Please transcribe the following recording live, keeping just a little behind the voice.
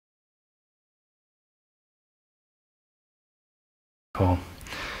Cool.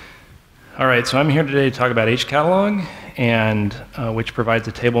 All right, so I'm here today to talk about HCatalog, and which provides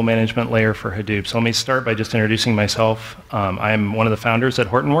a table management layer for Hadoop. So let me start by just introducing myself. I'm one of the founders at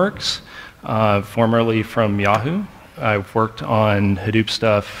Hortonworks, formerly from Yahoo. I've worked on Hadoop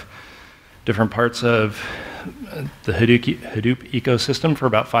stuff, different parts of the Hadoop ecosystem for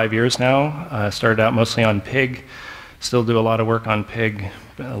about 5 years now. Started out mostly on Pig, still do a lot of work on Pig.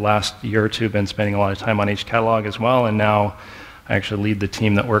 The last year or two, been spending a lot of time on HCatalog as well, and now I actually lead the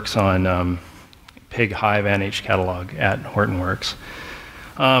team that works on Pig, Hive, and HCatalog at Hortonworks.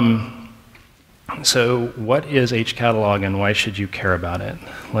 So what is HCatalog and why should you care about it?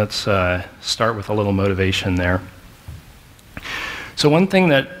 Let's start with a little motivation there. So one thing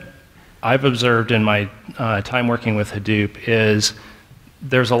that I've observed in my time working with Hadoop is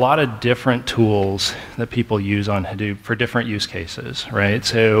there's a lot of different tools that people use on Hadoop for different use cases, right?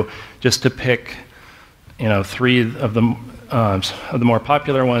 So just to pick, three of the more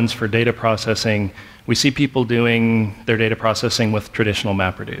popular ones for data processing, we see people doing their data processing with traditional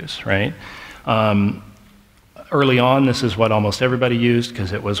MapReduce, right? Early on, this is what almost everybody used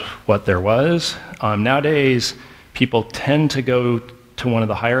because it was what there was. Nowadays, people tend to go to one of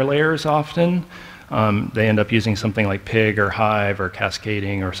the higher layers often. They end up using something like Pig or Hive or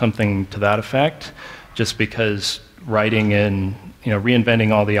cascading or something to that effect, just because writing in,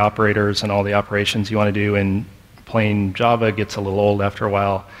 reinventing all the operators and all the operations you want to do in plain Java gets a little old after a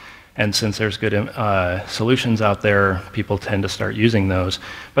while. And since there's good solutions out there, people tend to start using those.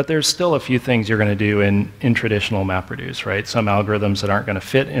 But there's still a few things you're going to do in traditional MapReduce, right? Some algorithms that aren't going to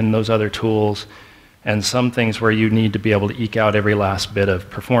fit in those other tools, and some things where you need to be able to eke out every last bit of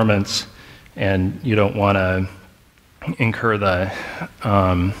performance, and you don't want to incur the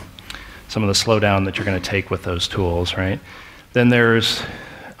some of the slowdown that you're going to take with those tools, right? Then there's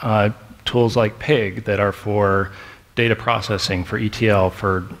tools like Pig that are for data processing, for ETL,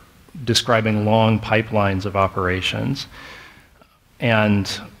 for describing long pipelines of operations. And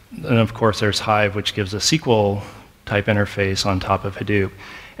then, of course, there's Hive, which gives a SQL type interface on top of Hadoop.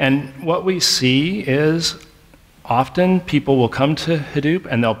 And what we see is often people will come to Hadoop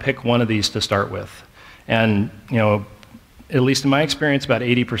and they'll pick one of these to start with. And, at least in my experience, about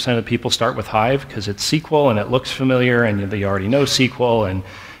 80% of people start with Hive because it's SQL and it looks familiar and they already know SQL, and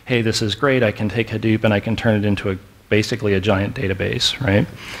hey, this is great, I can take Hadoop and I can turn it into basically a giant database, right?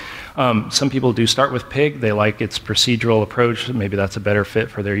 Some people do start with Pig. They like its procedural approach. Maybe that's a better fit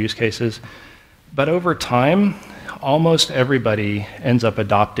for their use cases. But over time, almost everybody ends up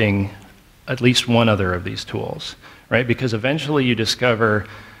adopting at least one other of these tools, right? Because eventually you discover,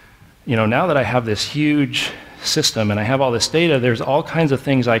 now that I have this huge system and I have all this data, there's all kinds of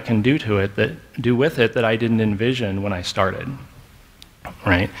things I can do with it that I didn't envision when I started,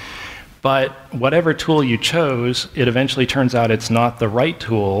 right? But whatever tool you chose, it eventually turns out it's not the right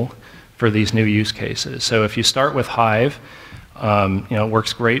tool for these new use cases. So if you start with Hive, it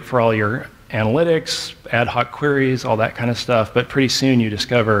works great for all your analytics, ad hoc queries, all that kind of stuff, but pretty soon you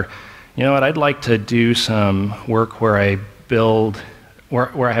discover, I'd like to do some work where I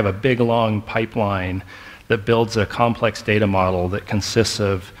where I have a big long pipeline that builds a complex data model that consists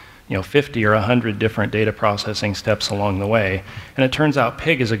of 50 or 100 different data processing steps along the way. And it turns out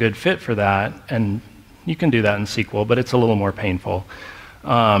Pig is a good fit for that, and you can do that in SQL, but it's a little more painful.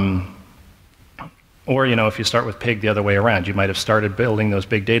 Or, if you start with Pig the other way around, you might have started building those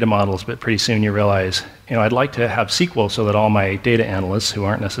big data models, but pretty soon you realize, I'd like to have SQL so that all my data analysts who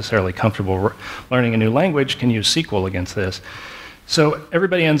aren't necessarily comfortable learning a new language can use SQL against this. So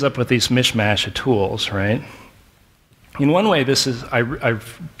everybody ends up with these mishmash of tools, right? In one way, I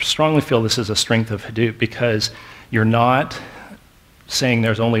strongly feel this is a strength of Hadoop because you're not saying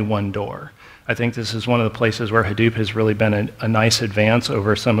there's only one door. I think this is one of the places where Hadoop has really been a nice advance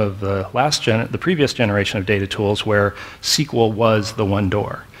over some of the previous generation of data tools where SQL was the one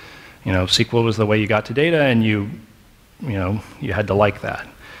door. SQL was the way you got to data, and you had to like that,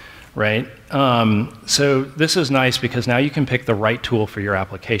 right? So this is nice because now you can pick the right tool for your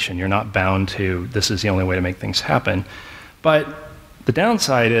application. You're not bound to this is the only way to make things happen. But the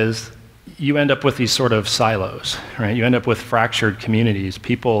downside is you end up with these sort of silos, right? You end up with fractured communities.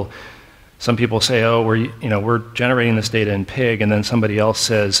 Some people say, oh, we're generating this data in Pig, and then somebody else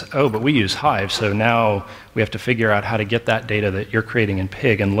says, oh, but we use Hive, so now we have to figure out how to get that data that you're creating in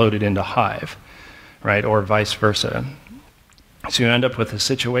Pig and load it into Hive, right? Or vice versa. So you end up with a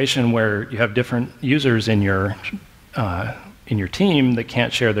situation where you have different users in your team that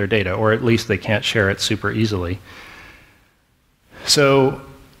can't share their data, or at least they can't share it super easily. So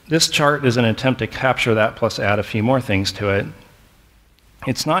this chart is an attempt to capture that plus add a few more things to it.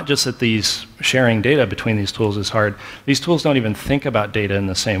 it's not just that these sharing data between these tools is hard. These tools don't even think about data in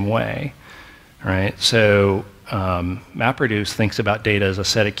the same way, right? So MapReduce thinks about data as a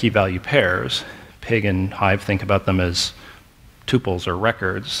set of key value pairs. Pig and Hive think about them as tuples or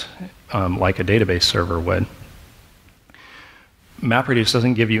records, like a database server would. MapReduce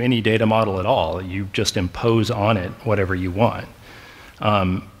doesn't give you any data model at all. You just impose on it whatever you want.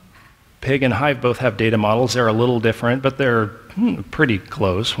 Pig and Hive both have data models. They're a little different, but they're pretty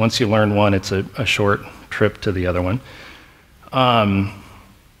close. Once you learn one, it's a short trip to the other one. And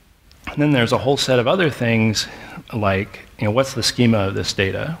then there's a whole set of other things, like, what's the schema of this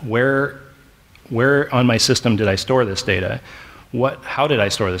data? Where on my system did I store this data? How did I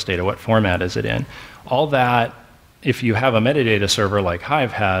store this data? What format is it in? All that, if you have a metadata server like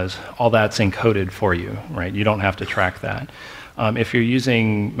Hive has, all that's encoded for you, right? You don't have to track that. If you're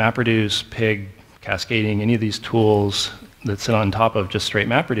using MapReduce, Pig, Cascading, any of these tools that sit on top of just straight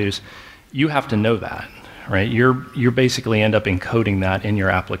MapReduce, you have to know that, right? You basically end up encoding that in your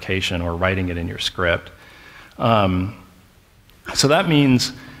application or writing it in your script. So that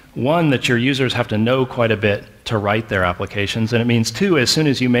means, one, that your users have to know quite a bit to write their applications, and it means, two, as soon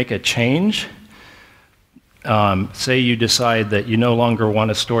as you make a change, say you decide that you no longer want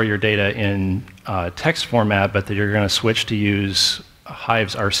to store your data in text format, but that you're going to switch to use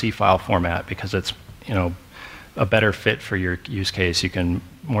Hive's RCFile format because it's a better fit for your use case. You can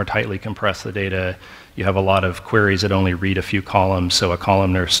more tightly compress the data. You have a lot of queries that only read a few columns, so a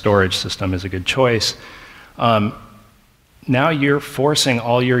columnar storage system is a good choice. Now you're forcing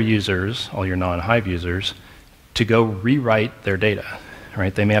all your users, all your non-Hive users, to go rewrite their data,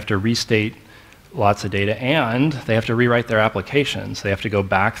 right? They may have to restate lots of data, and they have to rewrite their applications. They have to go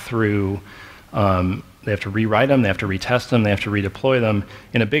back through, they have to rewrite them, they have to retest them, they have to redeploy them.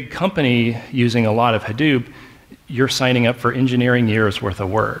 In a big company using a lot of Hadoop, you're signing up for engineering years worth of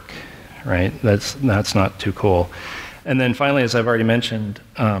work, right? That's not too cool. And then finally, as I've already mentioned,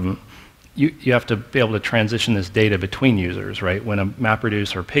 you have to be able to transition this data between users, right? When a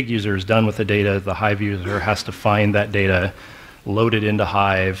MapReduce or Pig user is done with the data, the Hive user has to find that data, load it into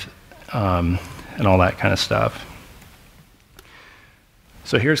Hive, and all that kind of stuff.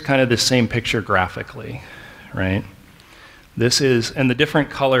 So here's kind of the same picture graphically, right? This is, and the different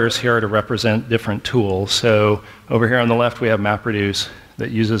colors here are to represent different tools. So over here on the left, we have MapReduce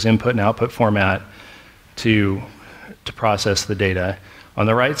that uses input and output format to process the data. On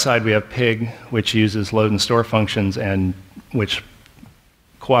the right side, we have Pig, which uses load and store functions and which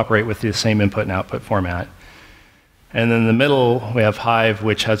cooperate with the same input and output format. And then in the middle, we have Hive,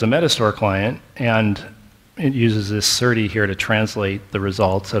 which has a Metastore client, and it uses this SERDI here to translate the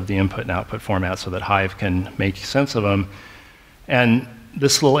results of the input and output format so that Hive can make sense of them. And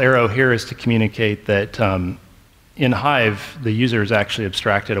this little arrow here is to communicate that in Hive, the user is actually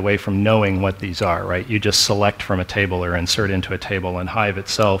abstracted away from knowing what these are, right? You just select from a table or insert into a table, and Hive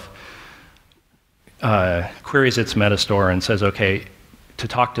itself queries its Metastore and says, okay, to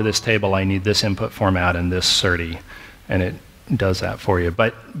talk to this table, I need this input format and this SERDI, and it does that for you.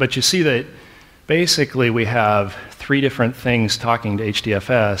 But you see that basically we have three different things talking to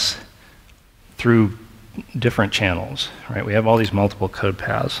HDFS through different channels, right? We have all these multiple code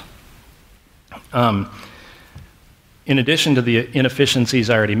paths. In addition to the inefficiencies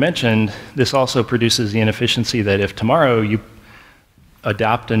I already mentioned, this also produces the inefficiency that if tomorrow you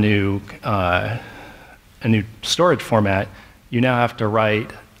adopt a new storage format, you now have to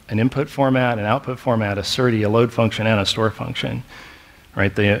write an input format, an output format, a SERDI, a load function, and a store function.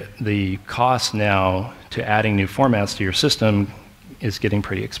 Right? The cost now to adding new formats to your system is getting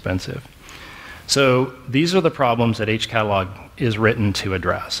pretty expensive. So these are the problems that HCatalog is written to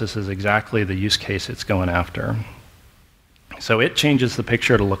address. This is exactly the use case it's going after. So it changes the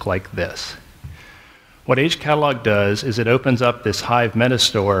picture to look like this. What HCatalog does is it opens up this Hive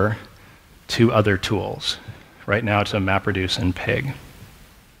Metastore to other tools. Right now to MapReduce and Pig.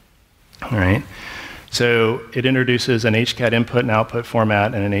 All right. So it introduces an HCat input and output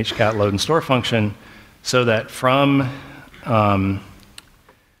format and an HCat load and store function so that from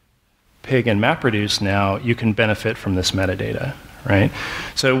Pig and MapReduce now you can benefit from this metadata, right?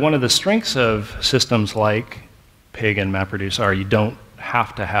 So one of the strengths of systems like Pig and MapReduce are you don't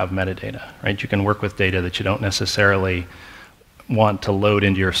have to have metadata, right? You can work with data that you don't necessarily want to load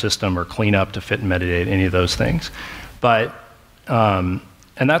into your system or clean up to fit in metadata, any of those things. But,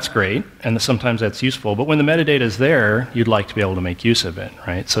 and that's great, and sometimes that's useful, but when the metadata is there, you'd like to be able to make use of it,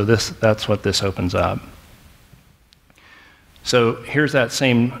 right? So that's what this opens up. So here's that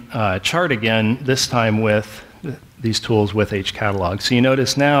same chart again, this time with these tools with HCatalog. So you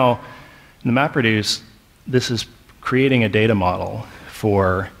notice now, in the MapReduce, this is creating a data model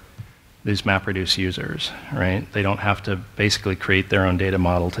for these MapReduce users, right? They don't have to basically create their own data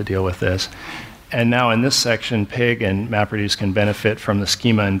model to deal with this. And now in this section, Pig and MapReduce can benefit from the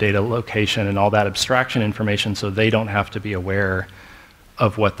schema and data location and all that abstraction information, so they don't have to be aware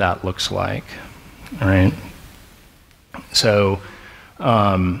of what that looks like, right? So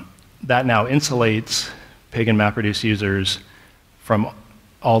that now insulates Pig and MapReduce users from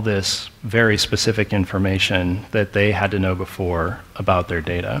all this very specific information that they had to know before about their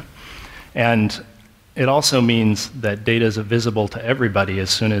data. And it also means that data is visible to everybody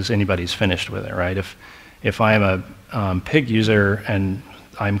as soon as anybody's finished with it, right? If I'm a Pig user and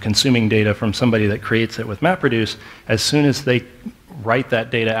I'm consuming data from somebody that creates it with MapReduce, as soon as they write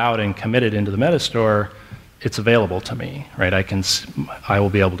that data out and commit it into the metastore, it's available to me, right? I will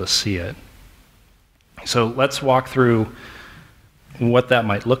be able to see it. So let's walk through what that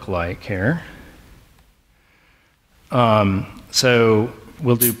might look like here. So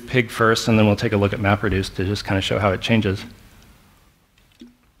we'll do Pig first, and then we'll take a look at MapReduce to just kind of show how it changes.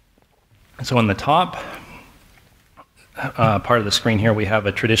 So on the top part of the screen here, we have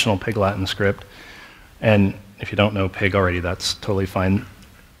a traditional Pig Latin script. And if you don't know Pig already, that's totally fine.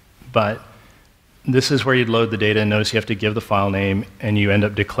 But this is where you'd load the data. Notice you have to give the file name, and you end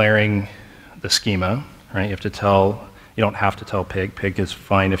up declaring the schema, right? You don't have to tell Pig. Pig is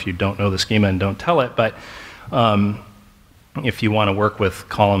fine if you don't know the schema and don't tell it. But if you want to work with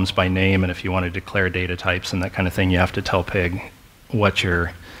columns by name, and if you want to declare data types and that kind of thing, you have to tell Pig what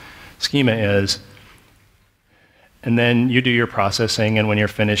your schema is. And then you do your processing, and when you're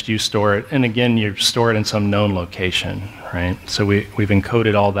finished, you store it. And again, you store it in some known location, right? So we've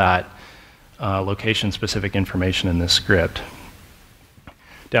encoded all that location-specific information in this script.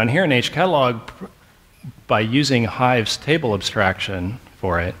 Down here in HCatalog, by using Hive's table abstraction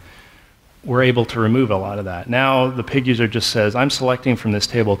for it, we're able to remove a lot of that. Now the Pig user just says, I'm selecting from this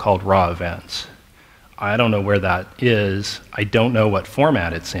table called raw events. I don't know where that is. I don't know what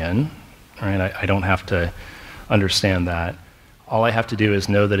format it's in. Right? I don't have to understand that. All I have to do is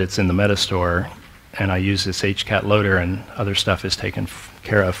know that it's in the metastore, and I use this HCat loader, and other stuff is taken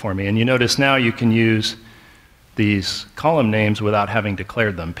care of for me. And you notice now you can use these column names without having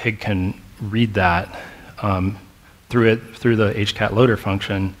declared them. Pig can read that through the HCat loader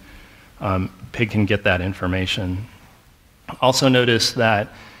function. Pig can get that information. Also notice that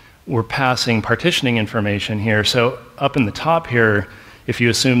we're passing partitioning information here. So up in the top here, if you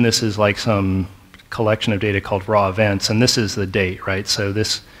assume this is like some collection of data called raw events, and this is the date, right? So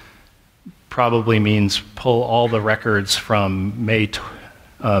this probably means pull all the records from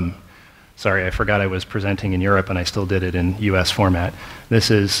sorry, I forgot I was presenting in Europe and I still did it in US format.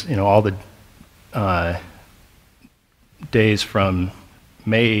 This is, all the days from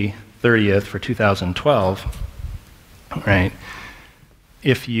May 30th for 2012, right?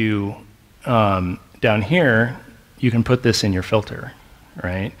 If you, down here, you can put this in your filter,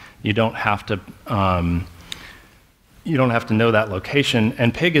 right? You don't have to know that location,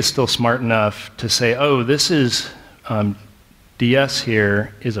 and Pig is still smart enough to say, oh, this is, DS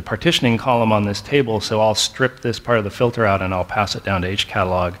here is a partitioning column on this table, so I'll strip this part of the filter out and I'll pass it down to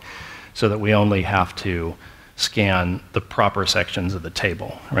HCatalog so that we only have to scan the proper sections of the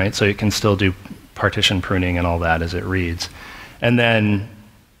table, right? So you can still do partition pruning and all that as it reads. And then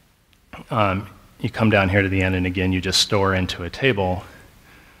you come down here to the end, and again, you just store into a table,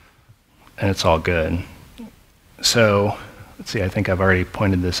 and it's all good. So let's see, I think I've already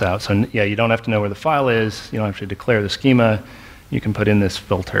pointed this out. So yeah, you don't have to know where the file is. You don't have to declare the schema. You can put in this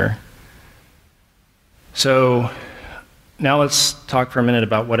filter. So now let's talk for a minute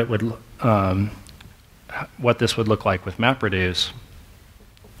about what this would look like with MapReduce.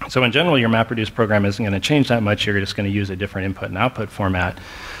 So in general, your MapReduce program isn't going to change that much. You're just going to use a different input and output format.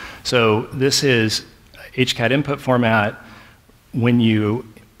 So this is HCat input format. When you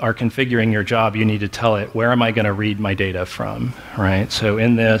are configuring your job, you need to tell it, where am I going to read my data from, right? So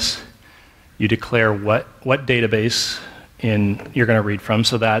in this, you declare what database you're going to read from.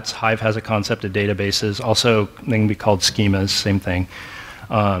 So that's, Hive has a concept of databases. Also, they can be called schemas, same thing.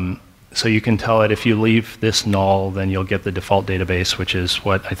 So you can tell it, if you leave this null, then you'll get the default database, which is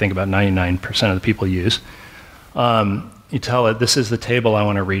what I think about 99% of the people use. You tell it, this is the table I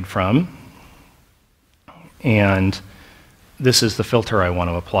want to read from, and this is the filter I want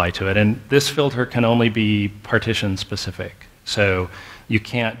to apply to it. And this filter can only be partition specific. So you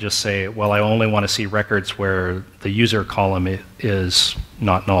can't just say, well, I only want to see records where the user column is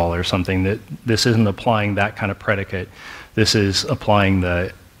not null or something. That this isn't applying that kind of predicate. This is applying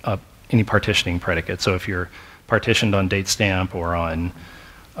any partitioning predicate. So if you're partitioned on date stamp or on,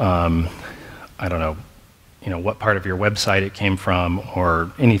 I don't know, what part of your website it came from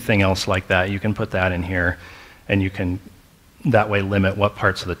or anything else like that. You can put that in here, and you can that way limit what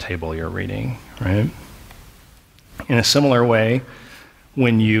parts of the table you're reading, right? In a similar way,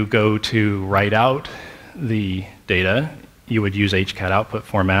 when you go to write out the data, you would use HCat output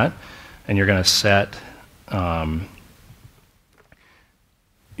format, and you're going to set up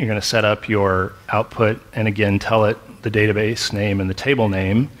your output, and again tell it the database name and the table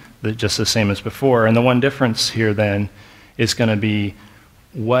name, just the same as before. And the one difference here then is going to be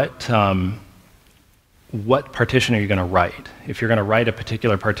what partition are you going to write? If you're going to write a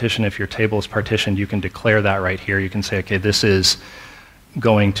particular partition, if your table is partitioned, you can declare that right here. You can say, okay, this is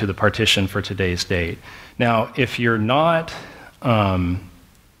going to the partition for today's date. Now, if you're not,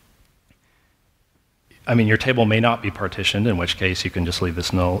 your table may not be partitioned, in which case you can just leave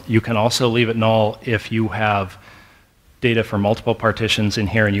this null. You can also leave it null if you have data for multiple partitions in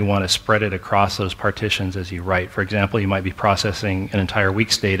here and you want to spread it across those partitions as you write. For example, you might be processing an entire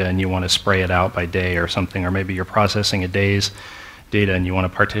week's data and you want to spray it out by day or something, or maybe you're processing a day's data and you want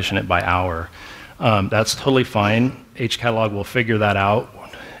to partition it by hour. That's totally fine. HCatalog will figure that out,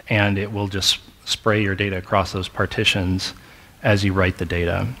 and it will just spray your data across those partitions as you write the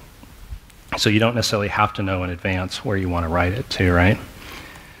data. So you don't necessarily have to know in advance where you want to write it to, right?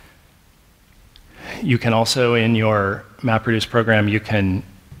 You can also, in your MapReduce program, you can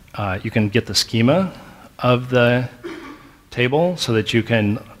get the schema of the table so that you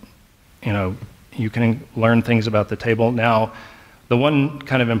can learn things about the table. Now, the one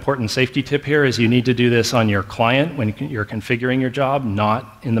kind of important safety tip here is you need to do this on your client when you're configuring your job,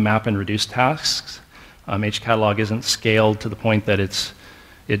 not in the map and reduce tasks. HCatalog isn't scaled to the point that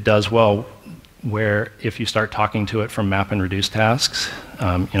it does well where if you start talking to it from map and reduce tasks,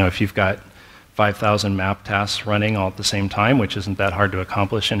 if you've got 5,000 map tasks running all at the same time, which isn't that hard to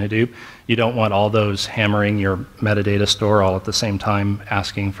accomplish in Hadoop, you don't want all those hammering your metadata store all at the same time,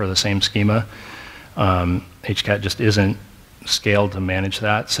 asking for the same schema. HCat just isn't scaled to manage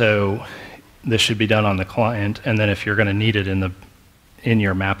that, so this should be done on the client, and then if you're going to need it in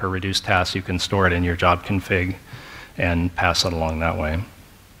your map or reduce task, you can store it in your job config and pass it along that way.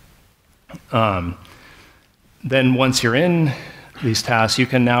 Then once you're in these tasks, you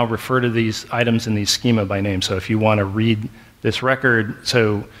can now refer to these items in these schema by name. So if you want to read this record,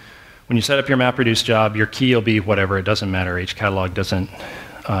 so when you set up your MapReduce job, your key will be whatever, it doesn't matter. HCatalog doesn't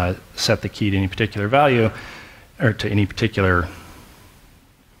set the key to any particular value, or to any particular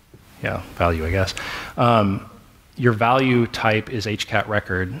value, I guess. Your value type is HCat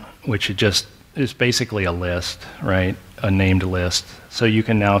record, which it just is basically a list, right? A named list. So you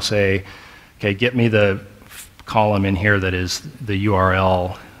can now say, okay, get me the column in here that is the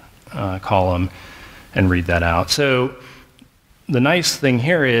URL column and read that out. So the nice thing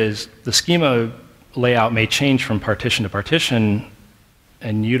here is the schema layout may change from partition to partition,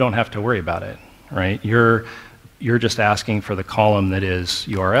 and you don't have to worry about it, right? You're just asking for the column that is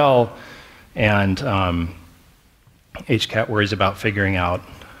URL, and HCat worries about figuring out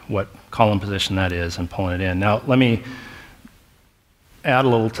what column position that is and pulling it in. Now, let me add a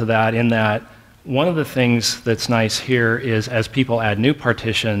little to that in that one of the things that's nice here is as people add new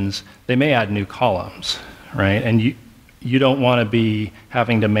partitions, they may add new columns, right? And you don't want to be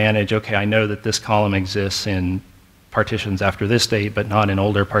having to manage, okay, I know that this column exists in partitions after this date, but not in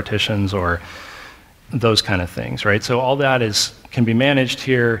older partitions or those kind of things, right? So all that can be managed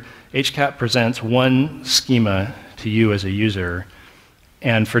here. HCat presents one schema to you as a user,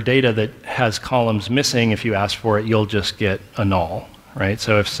 and for data that has columns missing, if you ask for it, you'll just get a null, right?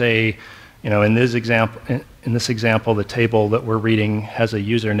 So if, say, in this example, the table that we're reading has a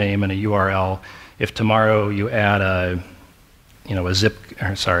username and a URL. If tomorrow you add a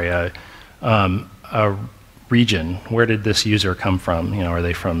region, where did this user come from? Are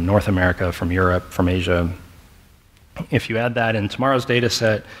they from North America, from Europe, from Asia? If you add that in tomorrow's data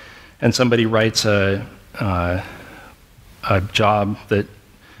set and somebody writes a job that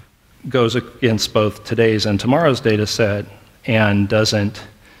goes against both today's and tomorrow's data set and doesn't,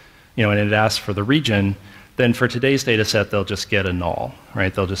 and it asks for the region, then for today's data set, they'll just get a null,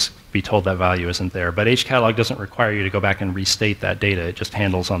 right? They'll just be told that value isn't there. But HCatalog doesn't require you to go back and restate that data. It just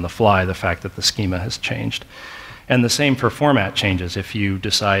handles on the fly the fact that the schema has changed. And the same for format changes. If you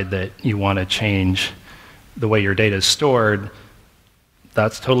decide that you want to change the way your data is stored,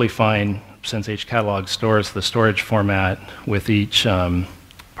 that's totally fine. Since HCatalog stores the storage format with each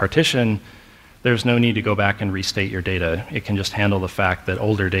partition, there's no need to go back and restate your data. It can just handle the fact that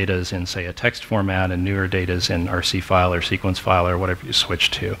older data is in, say, a text format and newer data is in RCFile or sequence file or whatever you switch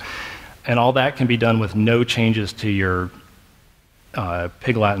to. And all that can be done with no changes to your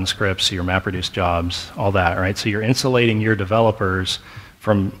Pig Latin scripts, your MapReduce jobs, all that, right? So you're insulating your developers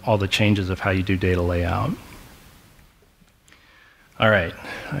from all the changes of how you do data layout. All right,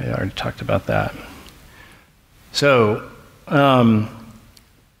 I already talked about that. So,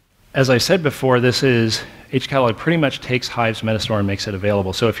 as I said before, this is HCatalog pretty much takes Hive's metastore and makes it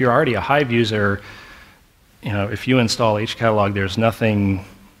available. So if you're already a Hive user, if you install HCatalog, there's nothing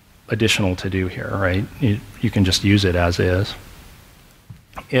additional to do here, right? You can just use it as is.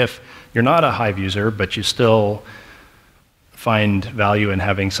 If you're not a Hive user, but you still find value in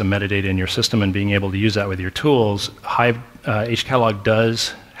having some metadata in your system and being able to use that with your tools, HCatalog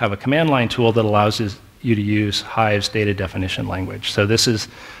does have a command line tool that allows you to use Hive's data definition language. So this is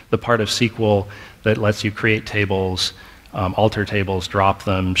the part of SQL that lets you create tables, alter tables, drop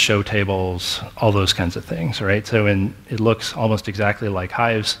them, show tables, all those kinds of things, right? So it looks almost exactly like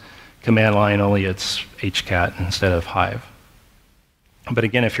Hive's command line, only it's HCat instead of Hive. But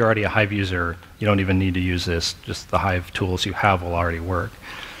again, if you're already a Hive user, you don't even need to use this. Just the Hive tools you have will already work.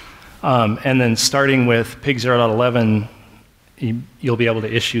 And then starting with Pig 0.11, you'll be able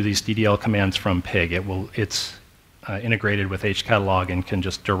to issue these DDL commands from Pig. It's integrated with HCatalog and can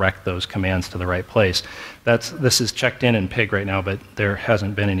just direct those commands to the right place. This is checked in Pig right now, but there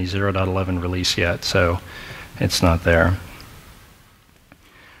hasn't been any 0.11 release yet, so it's not there.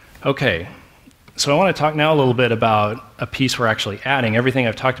 Okay. So I want to talk now a little bit about a piece we're actually adding. Everything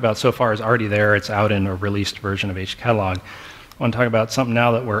I've talked about so far is already there. It's out in a released version of HCatalog. I want to talk about something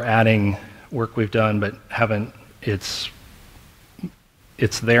now that we're adding, work we've done, but it's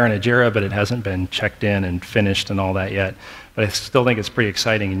there in a JIRA, but it hasn't been checked in and finished and all that yet. But I still think it's pretty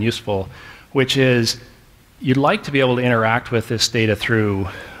exciting and useful, which is you'd like to be able to interact with this data through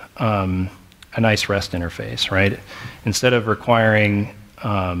a nice REST interface, right? Instead of requiring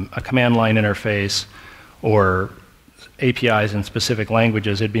a command line interface or APIs in specific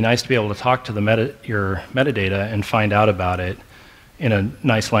languages, it'd be nice to be able to talk to your metadata and find out about it in a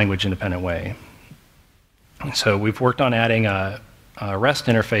nice language independent way. So we've worked on adding a REST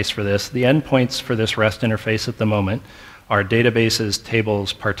interface for this. The endpoints for this REST interface at the moment are databases,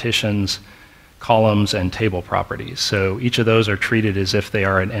 tables, partitions, columns, and table properties. So each of those are treated as if they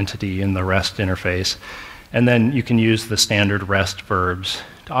are an entity in the REST interface. And then you can use the standard REST verbs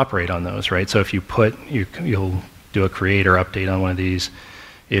to operate on those, right? So if you you'll do a create or update on one of these.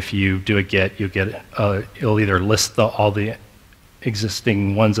 If you do a get, you'll either list all the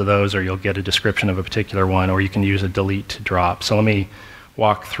existing ones of those, or you'll get a description of a particular one, or you can use a delete to drop. So let me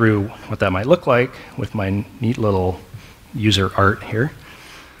walk through what that might look like with my neat little user art here.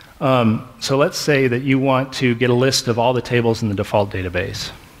 So let's say that you want to get a list of all the tables in the default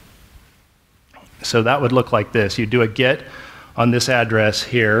database. So that would look like this. You do a get on this address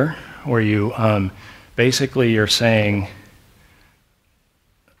here, where you basically you're saying,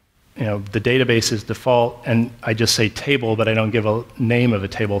 the database is default, and I just say table, but I don't give a name of a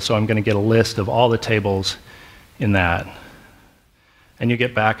table, so I'm going to get a list of all the tables in that. And you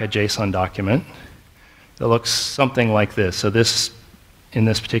get back a JSON document that looks something like this. So in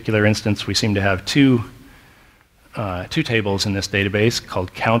this particular instance, we seem to have two tables in this database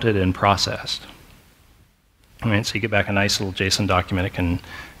called counted and processed. All right, so you get back a nice little JSON document.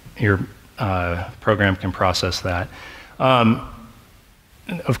 Your program can process that.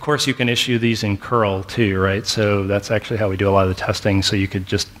 Of course, you can issue these in curl too, right? So that's actually how we do a lot of the testing. So you could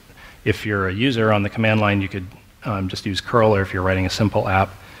just, if you're a user on the command line, you could just use curl, or if you're writing a simple app,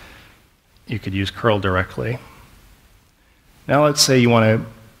 you could use curl directly. Now let's say you want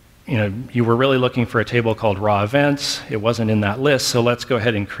to, you were really looking for a table called raw events. It wasn't in that list, so let's go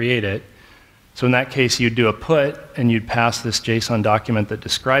ahead and create it. So in that case, you'd do a put, and you'd pass this JSON document that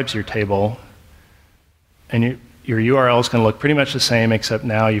describes your table, and your URL is going to look pretty much the same, except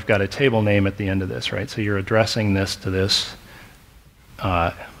now you've got a table name at the end of this, right? So you're addressing this to this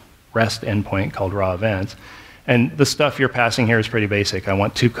REST endpoint called raw events. And the stuff you're passing here is pretty basic. I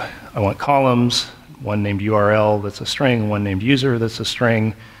want columns, one named URL that's a string, one named user that's a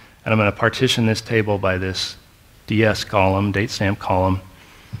string, and I'm going to partition this table by this DS column, date stamp column,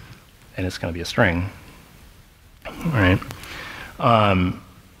 and it's going to be a string. All right.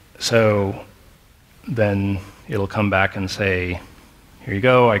 So then it'll come back and say, here you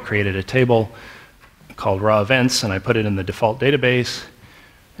go, I created a table called raw events, and I put it in the default database,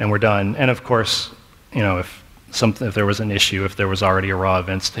 and we're done. And of course, if there was an issue, if there was already a raw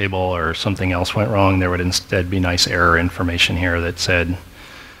events table or something else went wrong, there would instead be nice error information here that said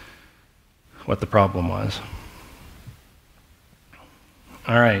what the problem was.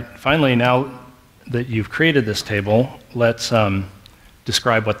 All right, finally, now that you've created this table, let's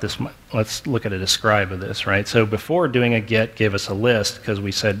describe what this, let's look at a describe of this, right? So before doing a get gave us a list because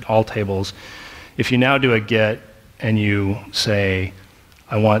we said all tables. If you now do a get and you say,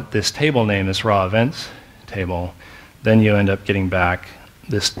 I want this table name, this raw events table, then you end up getting back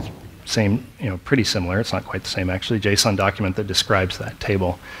this same, pretty similar, it's not quite the same actually, JSON document that describes that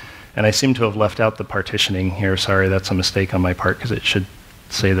table. And I seem to have left out the partitioning here. Sorry, that's a mistake on my part because it should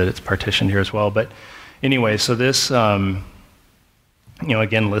say that it's partitioned here as well. But anyway, so this,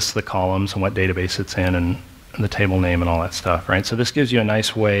 again, lists the columns and what database it's in and the table name and all that stuff, right? So this gives you a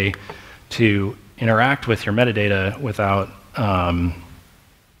nice way to interact with your metadata without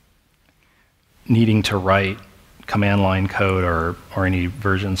needing to write command line code or any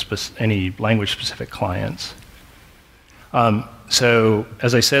any language specific clients. So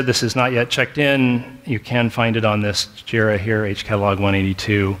as I said, this is not yet checked in. You can find it on this Jira here, HCatalog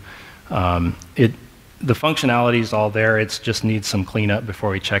 182. The functionality is all there. It just needs some cleanup before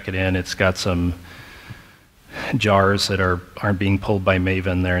we check it in. It's got some jars that aren't being pulled by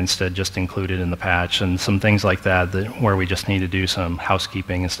Maven. They're instead just included in the patch and some things like that, where we just need to do some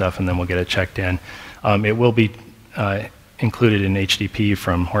housekeeping and stuff, and then we'll get it checked in. It will be included in HDP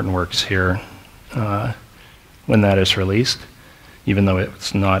from Hortonworks here when that is released, even though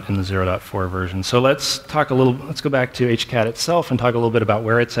it's not in the 0.4 version. So let's go back to HCat itself and talk a little bit about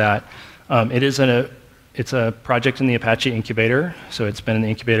where it's at. It's a project in the Apache incubator, so it's been in the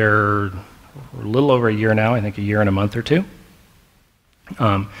incubator a little over a year now, I think a year and a month or two.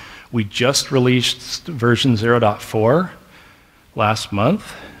 We just released version 0.4 last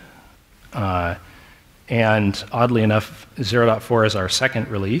month, and oddly enough, 0.4 is our second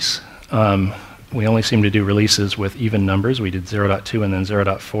release. We only seem to do releases with even numbers. We did 0.2 and then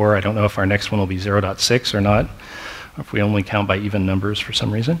 0.4. I don't know if our next one will be 0.6 or not, if we only count by even numbers for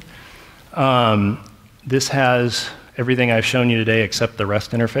some reason. This has everything I've shown you today except the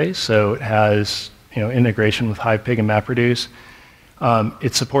REST interface. So it has integration with Hive, Pig, and MapReduce.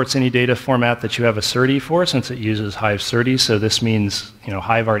 It supports any data format that you have a SERDI for, since it uses Hive SERDI. So this means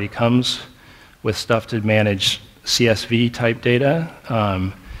Hive already comes with stuff to manage CSV type data.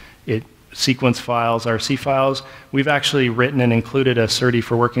 It sequence files, RC files. We've actually written and included a SERDI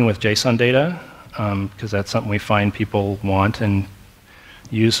for working with JSON data because that's something we find people want and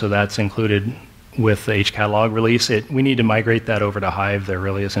use. So that's included with the HCatalog release. We need to migrate that over to Hive. There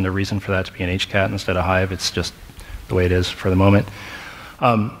really isn't a reason for that to be an HCat instead of Hive. It's just the way it is for the moment.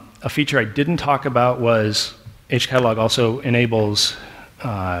 A feature I didn't talk about was HCatalog also enables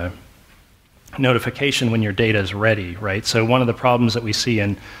notification when your data is ready, right? So one of the problems that we see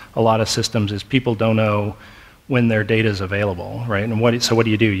in a lot of systems is people don't know when their data is available, right? And so what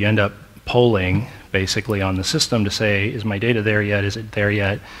do? You end up polling basically on the system to say, is my data there yet? Is it there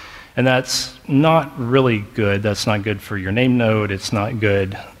yet? And that's not really good. That's not good for your name node. It's not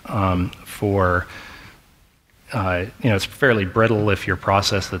good for, it's fairly brittle if your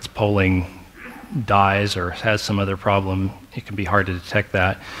process that's polling dies or has some other problem. It can be hard to detect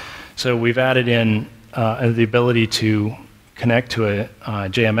that. So we've added in the ability to connect to a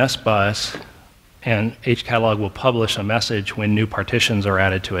JMS bus, and HCatalog will publish a message when new partitions are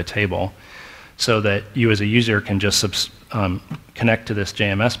added to a table, so that you as a user can just connect to this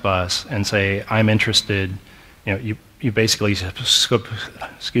JMS bus and say, I'm interested, you basically,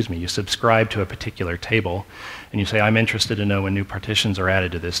 you subscribe to a particular table, and you say, I'm interested to know when new partitions are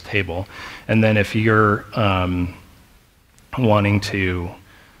added to this table. And then if you're wanting to,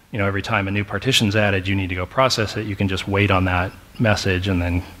 every time a new partition's added, you need to go process it, you can just wait on that message and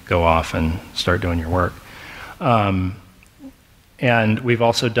then go off and start doing your work. And we've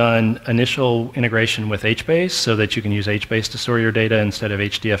also done initial integration with HBase so that you can use HBase to store your data instead of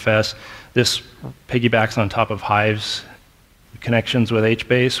HDFS. This piggybacks on top of Hive's connections with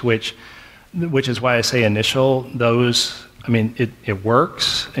HBase, which is why I say initial. Those, it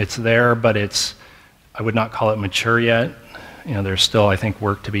works, it's there, but I would not call it mature yet. There's still, I think,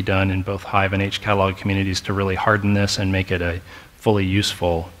 work to be done in both Hive and HCatalog communities to really harden this and make it a fully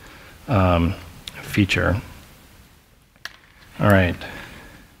useful feature. All right.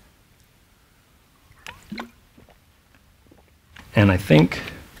 And I think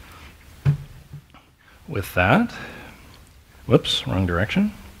with that, whoops, wrong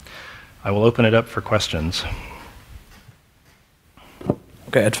direction. I will open it up for questions.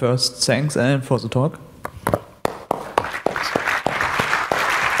 Okay, at first, thanks, Alan, for the talk.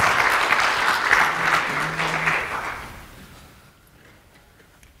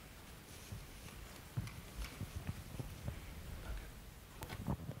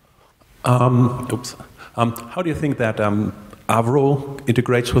 How do you think that Avro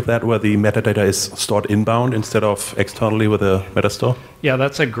integrates with that, where the metadata is stored inbound instead of externally with a metastore? Yeah,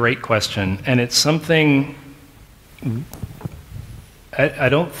 that's a great question. And it's something I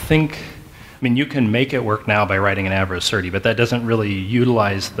don't think, I mean, you can make it work now by writing an Avro SERDI, but that doesn't really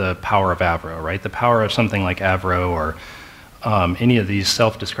utilize the power of Avro, right? The power of something like Avro or any of these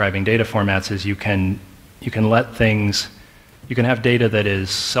self-describing data formats is you can let things, you can have data that is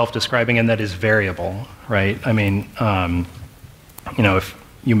self-describing and that is variable, right? I mean, you know, if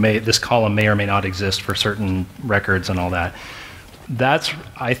you may, this column may or may not exist for certain records and all that. That's,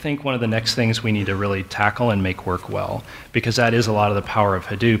 I think, one of the next things we need to really tackle and make work well, because that is a lot of the power of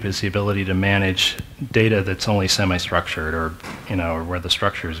Hadoop, is the ability to manage data that's only semi-structured, or, you know, or where the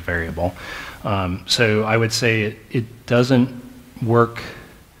structure is variable. So I would say it doesn't work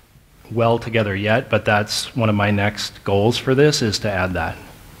well together yet, but that's one of my next goals for this, is to add that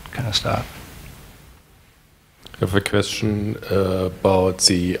kind of stuff. I have a question about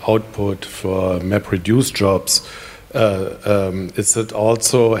the output for MapReduce jobs. Is it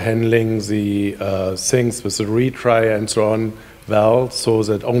also handling the things with the retry and so on well, so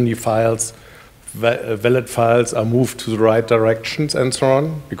that only files, valid files, are moved to the right directions and so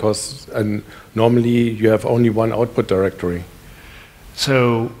on? Because normally you have only one output directory.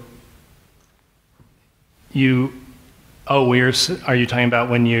 So you, oh, are you talking about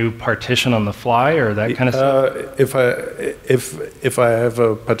when you partition on the fly or that kind of stuff? If I have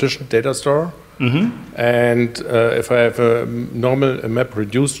a partitioned data store, and if I have a normal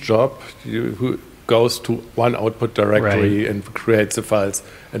MapReduce job, who goes to one output directory and creates the files,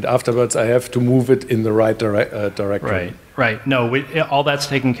 and afterwards I have to move it in the right directory. Right. No, all that's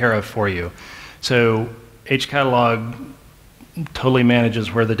taken care of for you. So HCatalog totally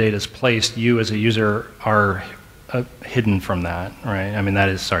manages where the data is placed. You as a user are hidden from that, right? I mean, that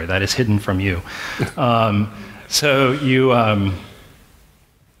is hidden from you. So you,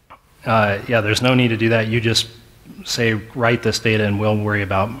 yeah, there's no need to do that. You just say, write this data, and we'll worry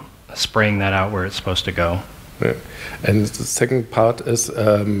about spraying that out where it's supposed to go. Yeah. And the second part is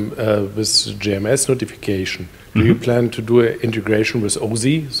with JMS notification. Do you plan to do an integration with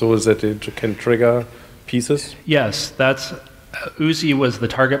OSI so that it can trigger pieces? Yes, that's OSI was the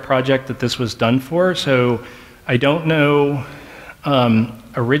target project that this was done for. So I don't know.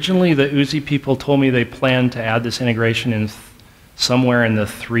 Originally, the OSI people told me they planned to add this integration in somewhere in the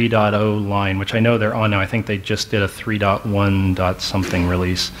 3.0 line, which I know they're on now. I think they just did a 3.1 dot something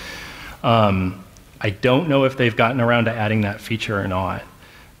release. I don't know if they've gotten around to adding that feature or not,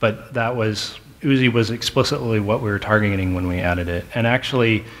 but that was, OSI was explicitly what we were targeting when we added it. And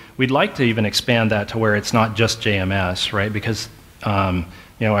actually, we'd like to even expand that to where it's not just JMS, right? Because,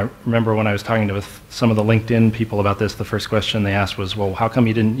 you know, I remember when I was talking to some of the LinkedIn people about this, the first question they asked was, well, how come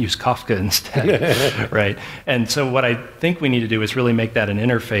you didn't use Kafka instead, right? And so what I think we need to do is really make that an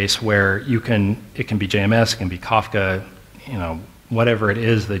interface where it can be JMS, it can be Kafka, you know, whatever it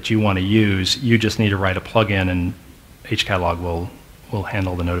is that you want to use, you just need to write a plugin and HCatalog will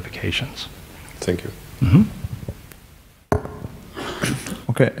handle the notifications. Thank you.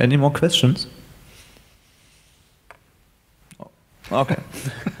 Okay, any more questions? Okay.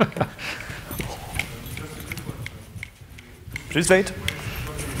 Please wait.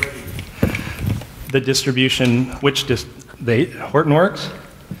 The distribution, Hortonworks?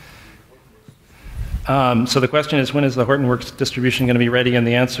 So the question is, when is the Hortonworks distribution going to be ready? And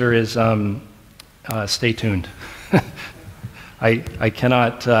the answer is, stay tuned. I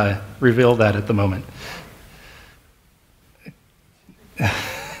cannot reveal that at the moment.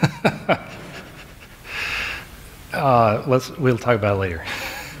 We'll talk about it later.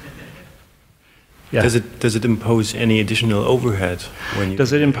 Yeah. Does it impose any additional overhead when you?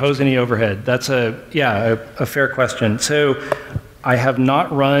 Does it impose any overhead? That's a fair question. So I have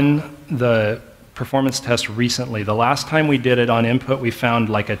not run the performance test recently. The last time we did it on input, we found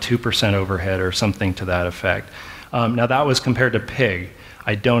like a 2% overhead or something to that effect. Now that was compared to PIG.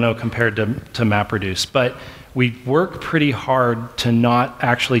 I don't know compared to MapReduce, but we work pretty hard to not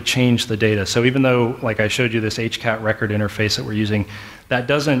actually change the data. So even though, like I showed you this HCat record interface that we're using, that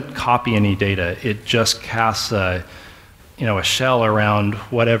doesn't copy any data. It just casts a shell around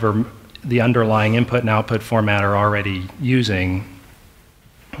whatever the underlying input and output format are already using,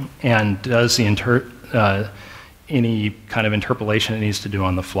 and does the any kind of interpolation it needs to do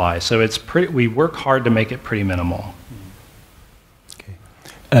on the fly. So we work hard to make it pretty minimal.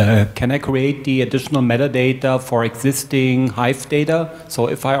 Can I create the additional metadata for existing Hive data? So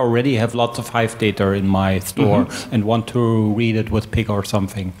if I already have lots of Hive data in my store and want to read it with PIG or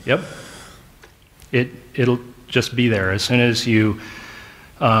something. Yep. It'll just be there. As soon as you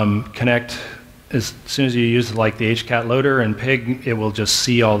connect as soon as you use like the HCat loader and pig, it will just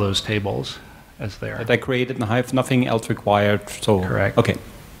see all those tables as there. That I created in Hive, nothing else required. So Correct. Okay.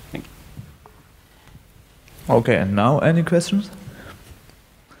 Thank you. Okay, and now any questions?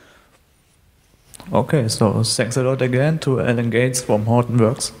 Okay, so thanks a lot again to Alan Gates from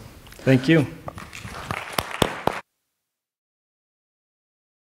Hortonworks. Thank you.